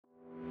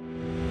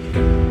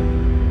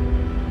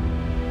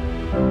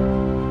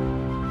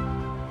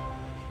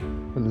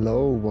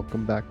Hello,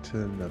 welcome back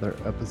to another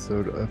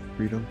episode of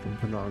Freedom from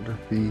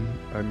Pornography.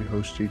 I'm your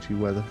host, JT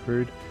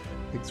Weatherford.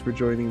 Thanks for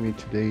joining me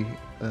today.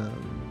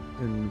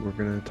 And we're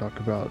going to talk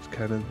about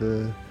kind of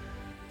the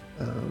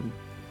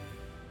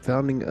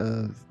founding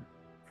of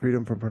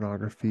Freedom from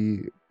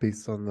Pornography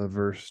based on the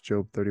verse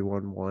Job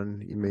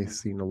 31:1. You may have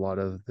seen a lot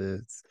of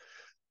this.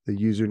 The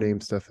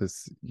username stuff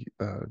is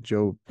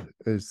Job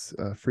is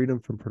Freedom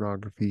from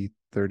Pornography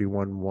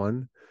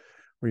 31:1,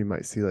 where you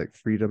might see like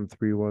Freedom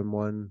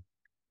 311.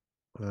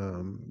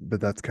 But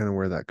that's kind of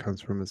where that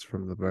comes from, is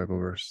from the Bible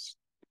verse,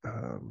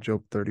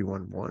 Job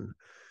 31:1.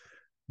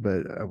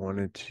 But I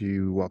wanted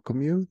to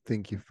welcome you.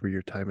 Thank you for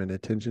your time and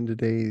attention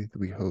today.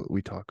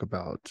 We talk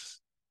about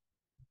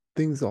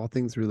all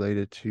things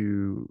related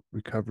to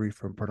recovery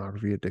from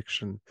pornography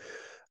addiction.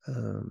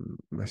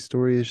 My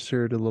story is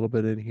shared a little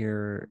bit in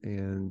here,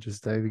 and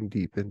just diving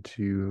deep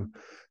into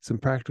some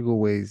practical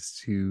ways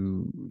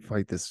to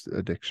fight this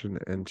addiction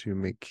and to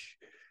make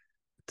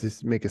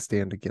a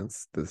stand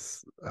against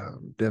this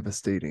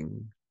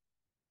devastating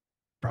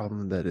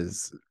problem that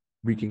is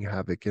wreaking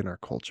havoc in our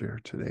culture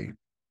today.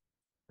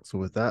 So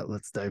with that,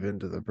 let's dive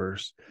into the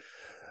verse.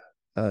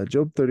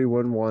 Job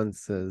 31:1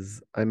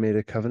 says, I made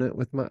a covenant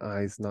with my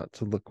eyes not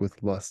to look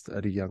with lust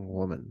at a young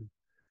woman.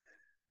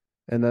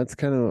 And that's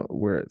kind of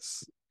where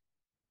it's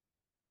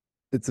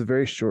a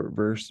very short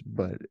verse,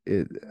 but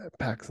it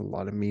packs a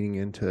lot of meaning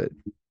into it.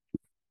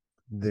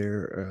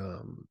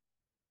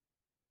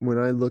 When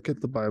I look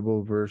at the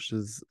Bible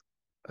verses,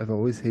 I've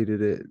always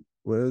hated it.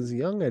 When I was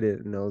young, I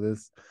didn't know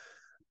this.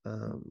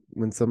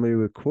 When somebody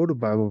would quote a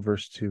Bible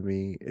verse to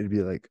me, it'd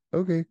be like,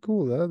 okay,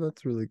 cool,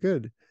 that's really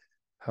good.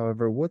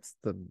 However, what's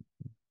the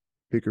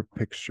bigger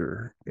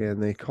picture?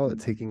 And they call it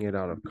taking it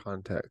out of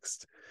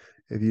context.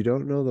 If you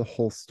don't know the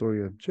whole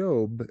story of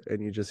Job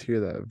and you just hear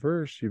that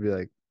verse, you'd be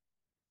like,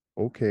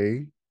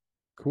 okay,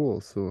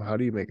 cool. So how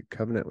do you make a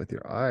covenant with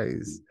your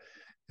eyes?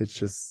 It's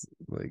just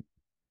like,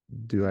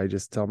 do I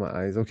just tell my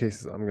eyes, okay,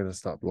 so I'm going to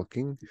stop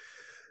looking?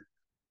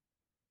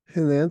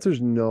 And the answer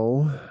is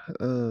no.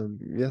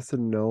 Yes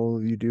and no.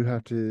 You do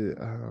have to.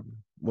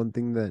 One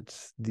thing that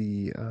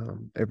the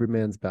Every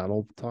Man's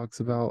Battle talks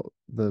about,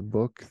 the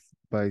book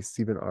by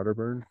Stephen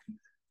Otterburn,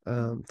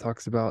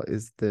 talks about,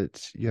 is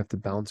that you have to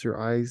balance your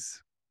eyes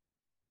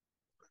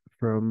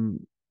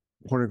from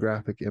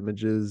pornographic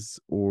images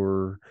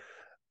or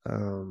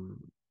um,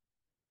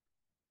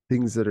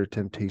 things that are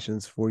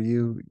temptations for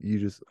you. You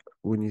just,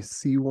 when you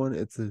see one,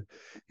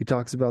 he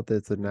talks about that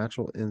it's a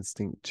natural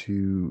instinct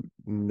to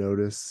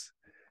notice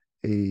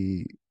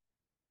a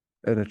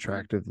an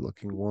attractive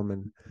looking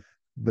woman,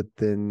 but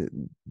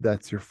then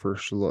that's your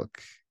first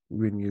look.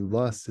 When you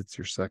lust, it's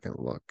your second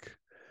look.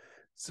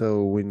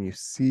 So when you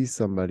see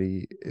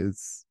somebody,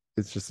 it's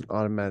just an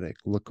automatic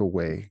look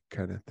away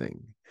kind of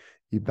thing.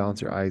 You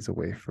bounce your eyes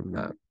away from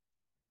that.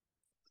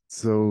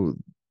 So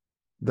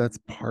that's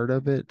part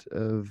of it,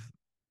 of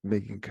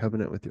making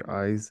covenant with your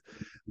eyes.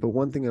 But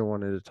one thing I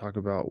wanted to talk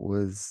about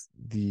was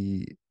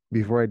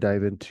before I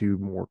dive into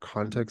more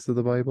context of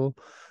the Bible,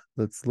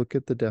 let's look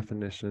at the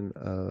definition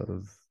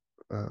of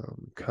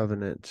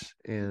covenant,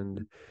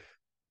 and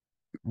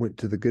went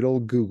to the good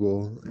old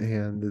Google,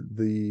 and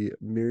the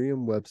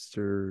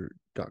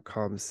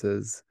Merriam-Webster.com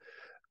says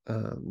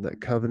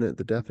that covenant,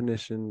 the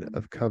definition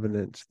of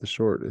covenant, the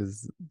short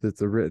is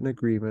that's a written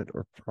agreement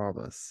or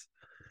promise.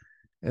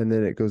 And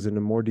then it goes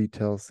into more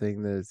detail,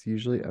 saying that it's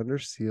usually under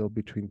seal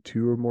between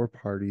two or more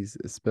parties,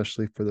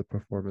 especially for the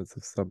performance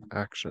of some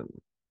action.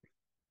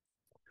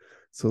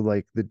 So,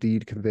 like the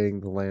deed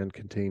conveying the land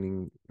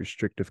containing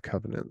restrictive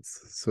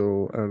covenants.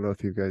 So, I don't know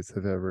if you guys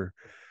have ever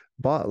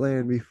bought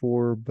land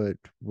before, but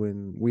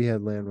when we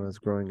had land when I was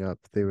growing up,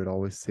 they would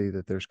always say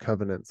that there's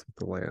covenants with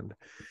the land.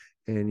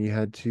 And you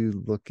had to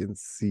look and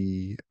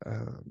see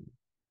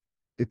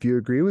if you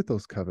agree with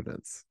those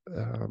covenants.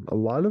 A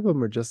lot of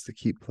them are just to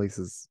keep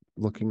places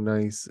looking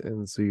nice,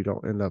 and so you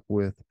don't end up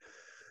with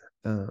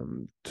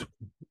um,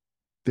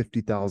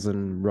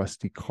 50,000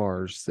 rusty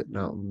cars sitting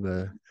out in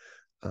the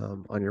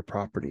on your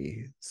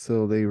property.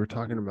 So they were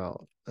talking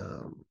about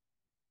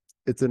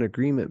it's an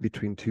agreement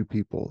between two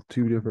people,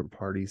 two different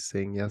parties,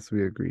 saying, yes,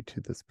 we agree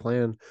to this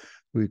plan,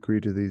 we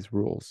agree to these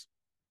rules.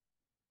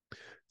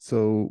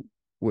 So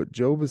what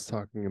Job is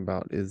talking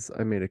about is,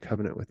 I made a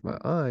covenant with my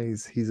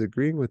eyes. He's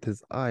agreeing with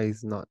his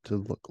eyes not to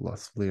look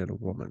lustfully at a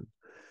woman.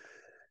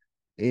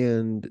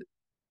 And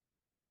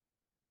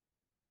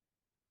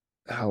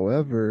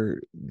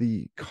however,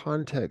 the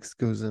context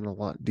goes in a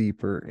lot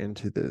deeper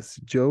into this.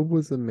 Job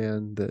was a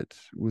man that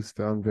was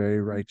found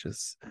very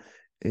righteous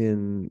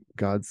in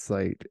God's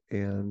sight.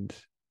 And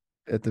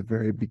at the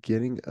very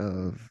beginning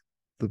of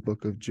the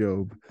book of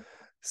Job,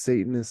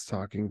 Satan is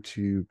talking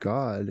to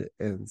God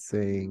and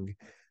saying,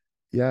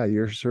 yeah,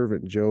 your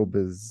servant Job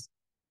is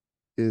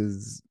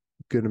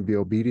going to be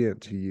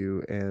obedient to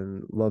you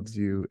and loves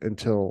you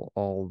until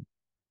all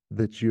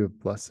that you have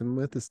blessed him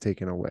with is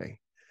taken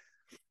away.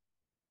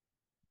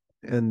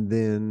 And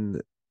then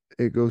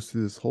it goes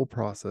through this whole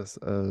process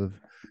of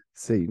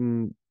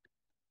Satan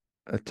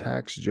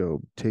attacks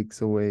Job,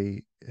 takes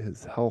away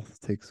his health,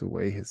 takes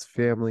away his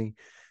family,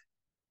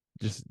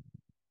 just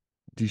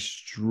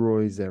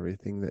destroys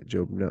everything that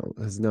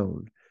has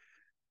known.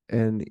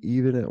 And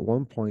even at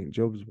one point,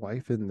 Job's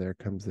wife in there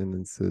comes in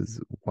and says,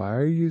 "Why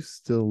are you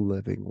still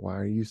living? Why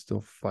are you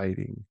still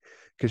fighting?"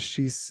 Because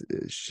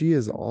she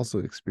has also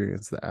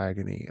experienced the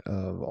agony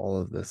of all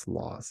of this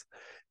loss.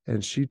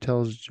 And she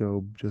tells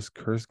Job, just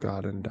curse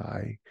God and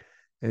die.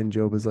 And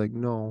Job is like,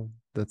 no,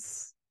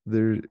 that's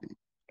there.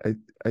 I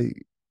I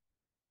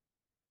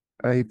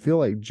I feel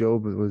like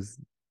Job was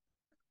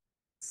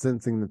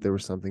sensing that there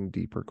was something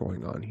deeper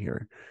going on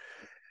here.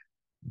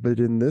 But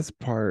in this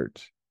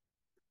part,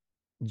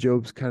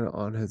 Job's kind of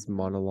on his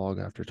monologue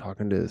after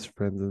talking to his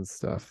friends and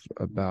stuff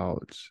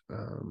about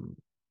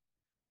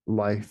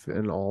life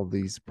and all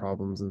these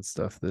problems and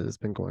stuff that has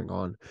been going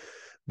on.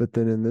 But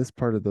then in this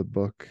part of the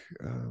book,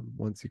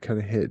 once you kind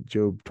of hit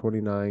Job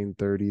 29,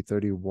 30,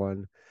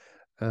 31,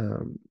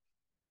 um,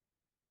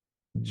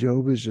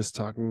 Job is just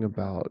talking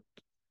about,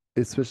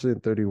 especially in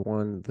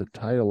 31, the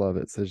title of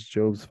it says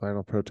Job's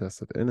final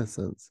protest of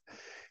innocence.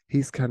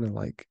 He's kind of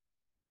like,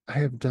 I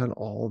have done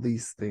all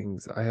these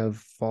things. I have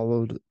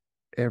followed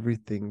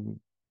everything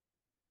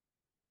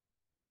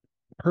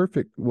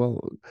perfect,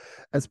 well,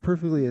 as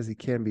perfectly as he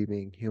can be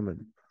being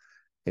human.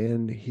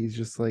 And he's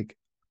just like,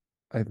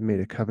 I've made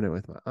a covenant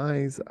with my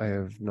eyes. I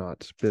have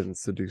not been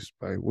seduced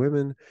by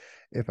women.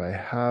 If I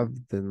have,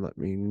 then let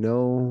me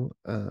know.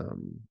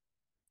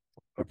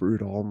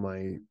 Uproot all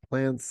my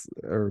plants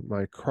or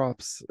my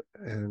crops.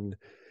 And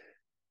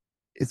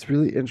it's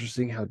really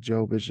interesting how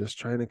Job is just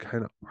trying to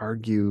kind of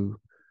argue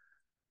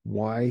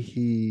why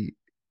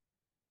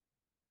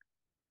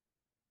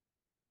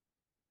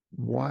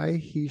why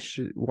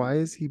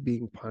is he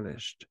being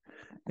punished,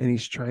 and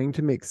he's trying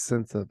to make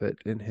sense of it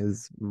in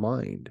his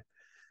mind.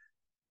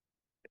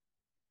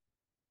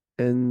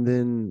 And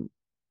then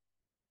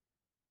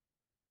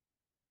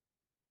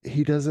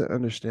he doesn't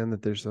understand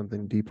that there's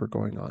something deeper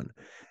going on.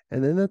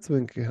 And then that's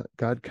when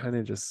God kind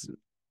of just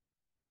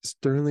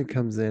sternly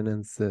comes in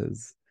and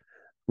says,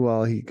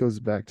 well, he goes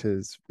back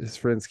to his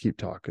friends keep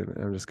talking.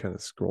 I'm just kind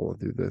of scrolling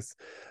through this.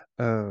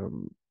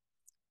 Um,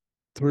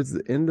 Towards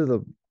the end of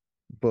the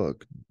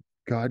book,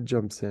 God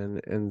jumps in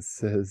and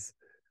says,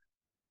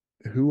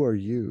 "Who are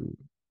you?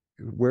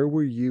 Where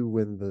were you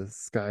when the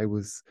sky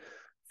was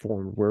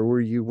formed? Where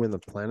were you when the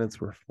planets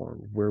were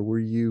formed? Where were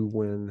you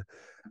when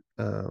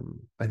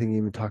I think he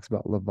even talks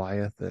about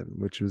Leviathan,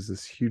 which was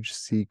this huge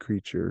sea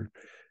creature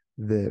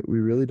that we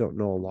really don't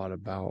know a lot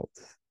about.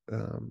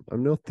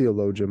 I'm no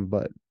theologian,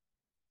 but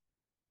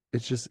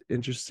it's just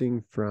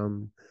interesting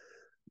from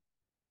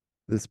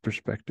this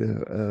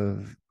perspective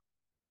of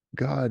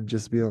God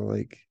just being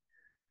like,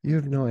 you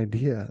have no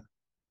idea.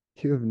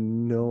 You have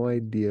no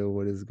idea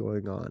what is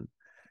going on.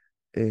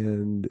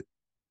 And,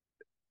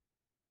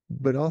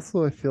 but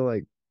also, I feel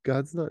like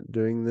God's not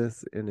doing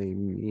this in a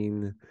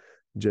mean,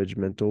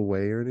 judgmental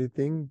way or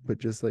anything, but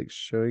just like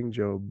showing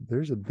Job,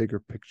 there's a bigger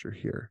picture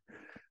here.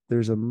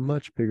 There's a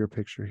much bigger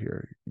picture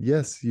here.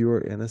 Yes, you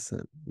are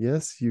innocent.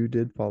 Yes, you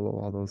did follow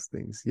all those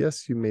things.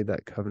 Yes, you made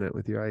that covenant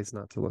with your eyes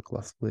not to look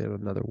lustfully at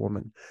another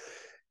woman.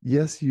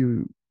 Yes,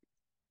 you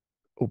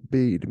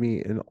obeyed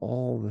me in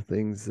all the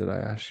things that I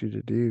asked you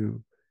to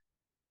do.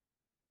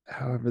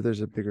 However,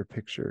 there's a bigger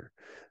picture.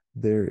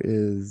 There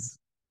is,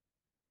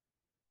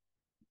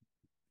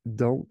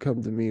 don't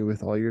come to me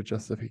with all your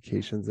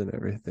justifications and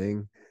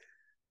everything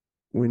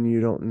when you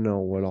don't know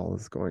what all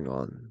is going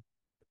on.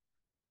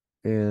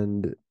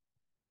 And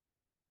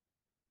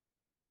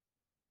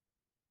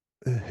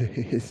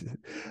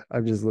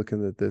I'm just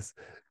looking at this.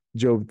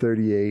 Job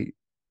 38,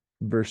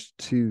 verse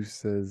 2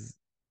 says,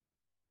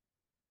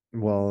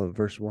 well,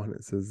 verse 1,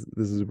 it says,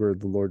 this is where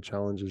the Lord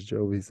challenges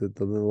Job. He said,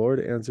 the Lord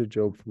answered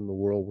Job from the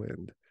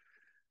whirlwind.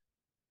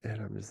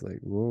 And I'm just like,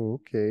 whoa,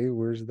 okay,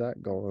 where's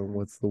that going?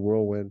 What's the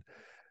whirlwind?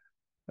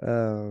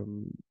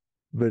 Um,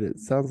 but it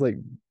sounds like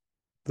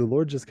the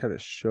Lord just kind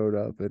of showed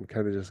up and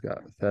kind of just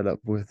got fed up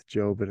with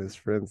Job and his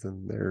friends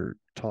and their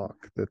talk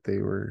that they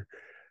were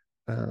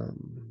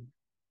um,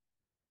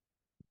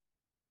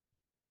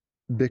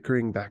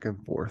 bickering back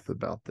and forth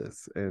about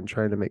this and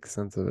trying to make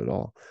sense of it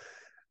all.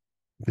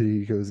 But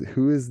he goes,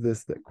 who is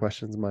this that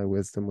questions my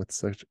wisdom with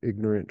such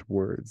ignorant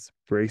words?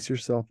 Brace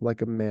yourself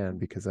like a man,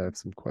 because I have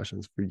some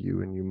questions for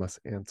you and you must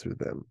answer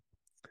them.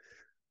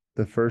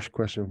 The first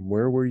question,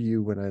 where were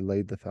you when I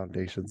laid the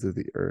foundations of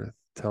the earth?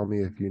 Tell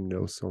me if you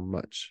know so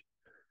much.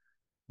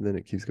 And then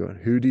it keeps going.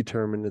 Who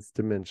determined its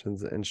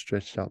dimensions and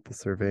stretched out the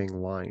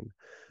surveying line?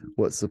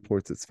 What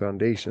supports its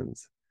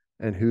foundations?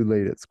 And who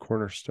laid its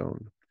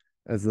cornerstone?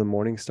 As the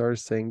morning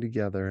stars sang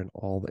together and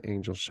all the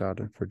angels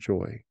shouted for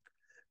joy.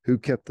 Who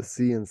kept the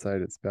sea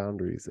inside its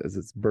boundaries as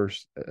it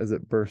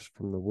burst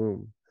from the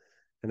womb,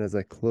 and as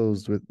I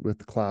closed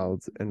with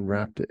clouds and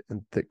wrapped it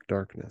in thick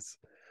darkness,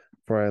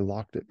 for I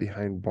locked it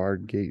behind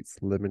barred gates,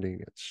 limiting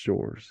its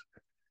shores.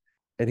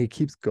 And he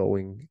keeps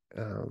going.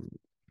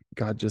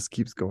 God just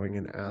keeps going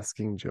and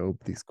asking Job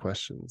these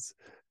questions.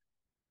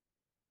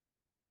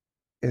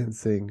 and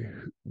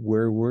saying,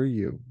 where were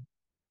you?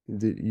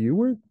 You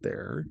weren't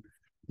there.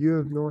 You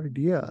have no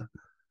idea.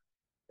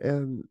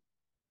 And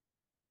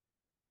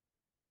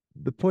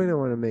the point I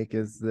want to make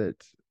is that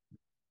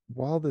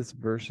while this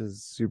verse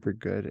is super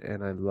good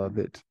and I love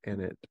it,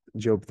 and it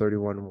Job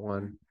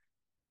 31:1,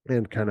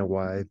 and kind of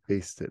why I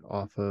based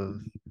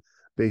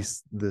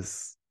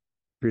this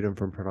freedom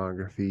from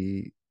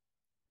pornography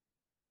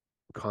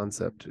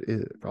concept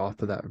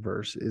off of that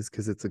verse, is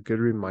because it's a good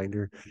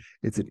reminder.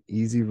 It's an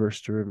easy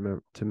verse to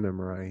remember, to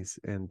memorize,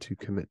 and to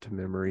commit to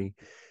memory,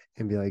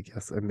 and be like,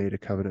 yes, I made a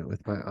covenant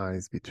with my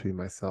eyes between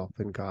myself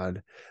and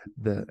God,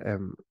 that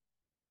am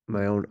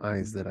my own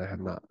eyes, that I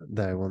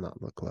will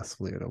not look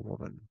lustfully at a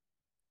woman.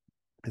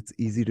 It's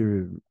easy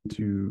to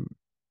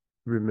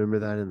remember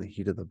that in the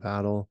heat of the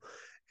battle,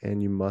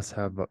 and you must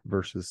have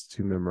verses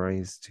to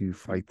memorize to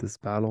fight this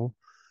battle.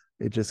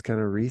 It just kind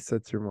of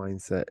resets your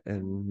mindset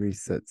and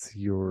resets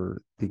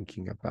your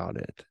thinking about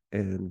it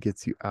and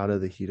gets you out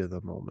of the heat of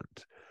the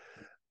moment.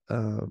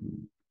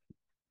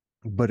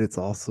 But I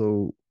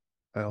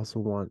also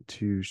want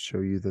to show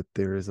you that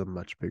there is a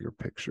much bigger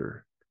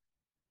picture.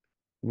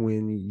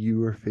 When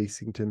you are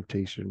facing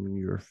temptation, when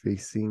you are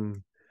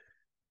facing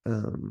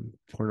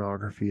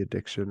pornography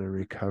addiction and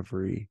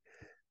recovery,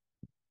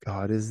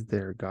 God is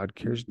there. God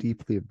cares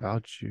deeply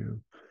about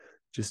you.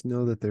 Just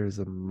know that there is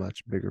a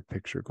much bigger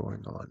picture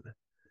going on.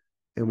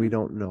 And we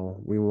don't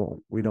know.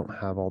 We don't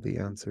have all the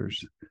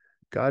answers.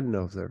 God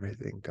knows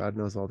everything. God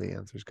knows all the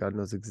answers. God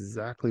knows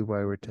exactly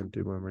why we're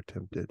tempted when we're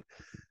tempted.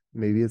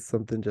 Maybe it's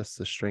something just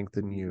to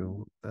strengthen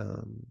you,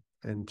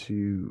 and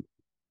to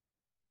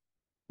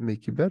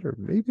make you better.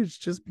 Maybe it's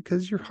just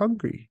because you're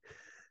hungry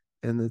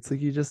and it's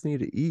like you just need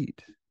to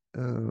eat.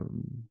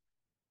 Um,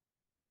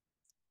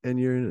 and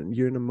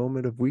you're in a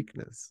moment of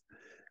weakness,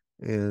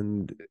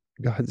 and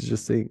God's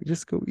just saying,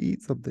 just go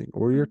eat something,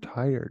 or you're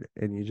tired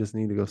and you just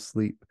need to go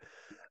sleep.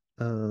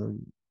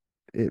 Um,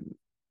 it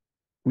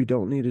We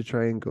don't need to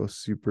try and go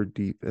super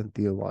deep and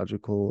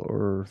theological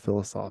or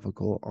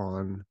philosophical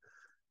on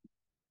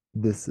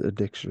this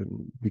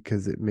addiction,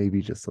 because it may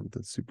be just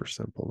something super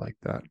simple like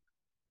that.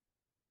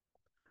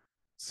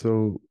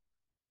 So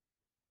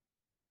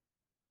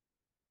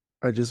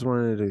I just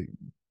wanted to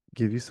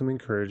give you some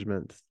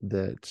encouragement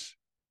that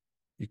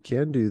you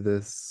can do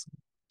this.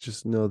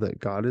 Just know that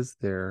God is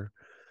there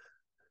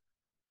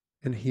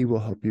and he will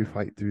help you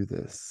fight through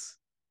this.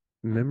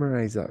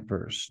 Memorize that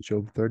verse,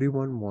 Job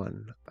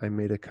 31:1. I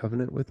made a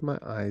covenant with my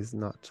eyes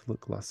not to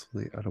look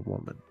lustfully at a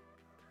woman.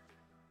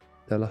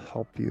 That'll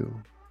help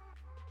you.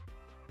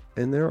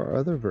 And there are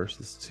other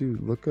verses too.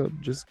 Look up,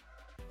 just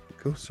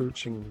go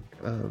searching,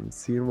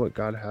 seeing what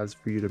God has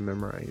for you to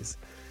memorize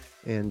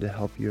and to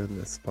help you in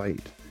this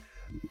fight.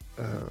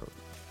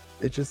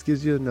 It just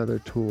gives you another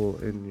tool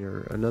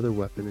another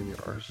weapon in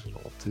your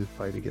arsenal to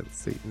fight against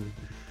Satan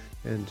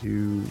and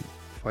to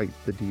fight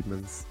the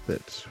demons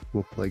that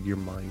will plague your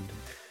mind.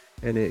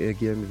 And it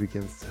again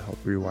begins to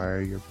help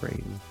rewire your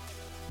brain.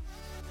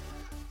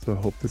 So I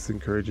hope this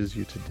encourages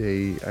you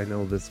today. I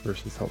know this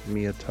verse has helped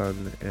me a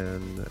ton,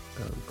 and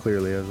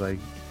clearly, as I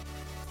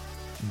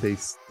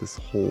base this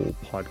whole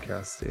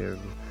podcast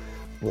and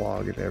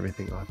blog and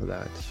everything off of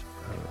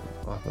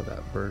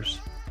that verse.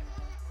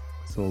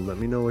 So let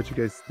me know what you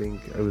guys think.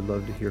 I would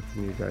love to hear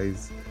from you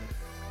guys.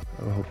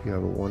 I hope you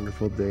have a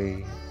wonderful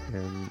day,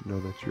 and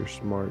know that you're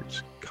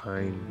smart,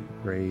 kind,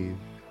 brave,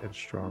 and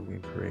strong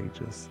and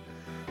courageous.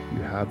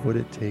 You have what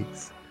it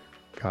takes.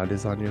 God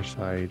is on your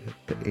side.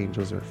 The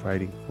angels are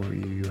fighting for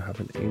you. You have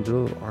an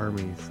angel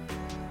armies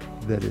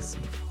that is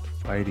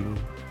fighting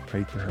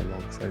right there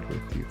alongside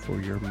with you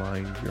for your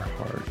mind, your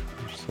heart,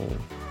 your soul.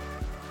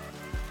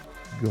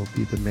 Go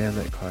be the man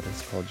that God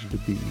has called you to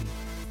be.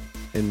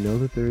 And know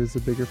that there is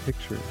a bigger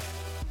picture.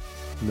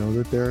 Know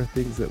that there are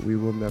things that we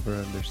will never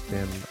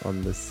understand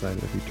on this side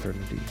of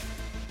eternity.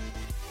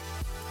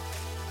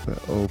 But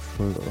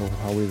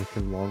how we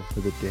can long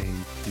for the day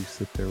to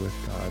sit there with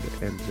God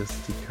and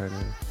just to kind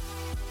of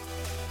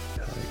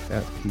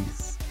at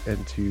peace,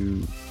 and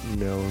to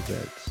know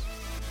that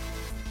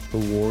the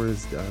war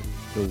is done.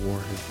 The war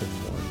has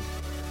been won.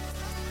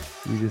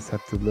 We just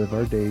have to live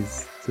our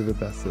days to the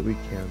best that we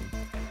can,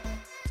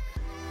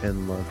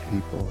 and love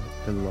people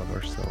and love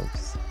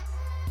ourselves.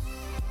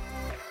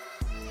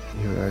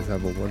 You guys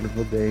have a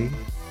wonderful day.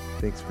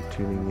 Thanks for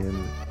tuning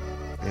in,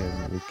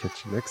 and we'll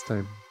catch you next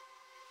time.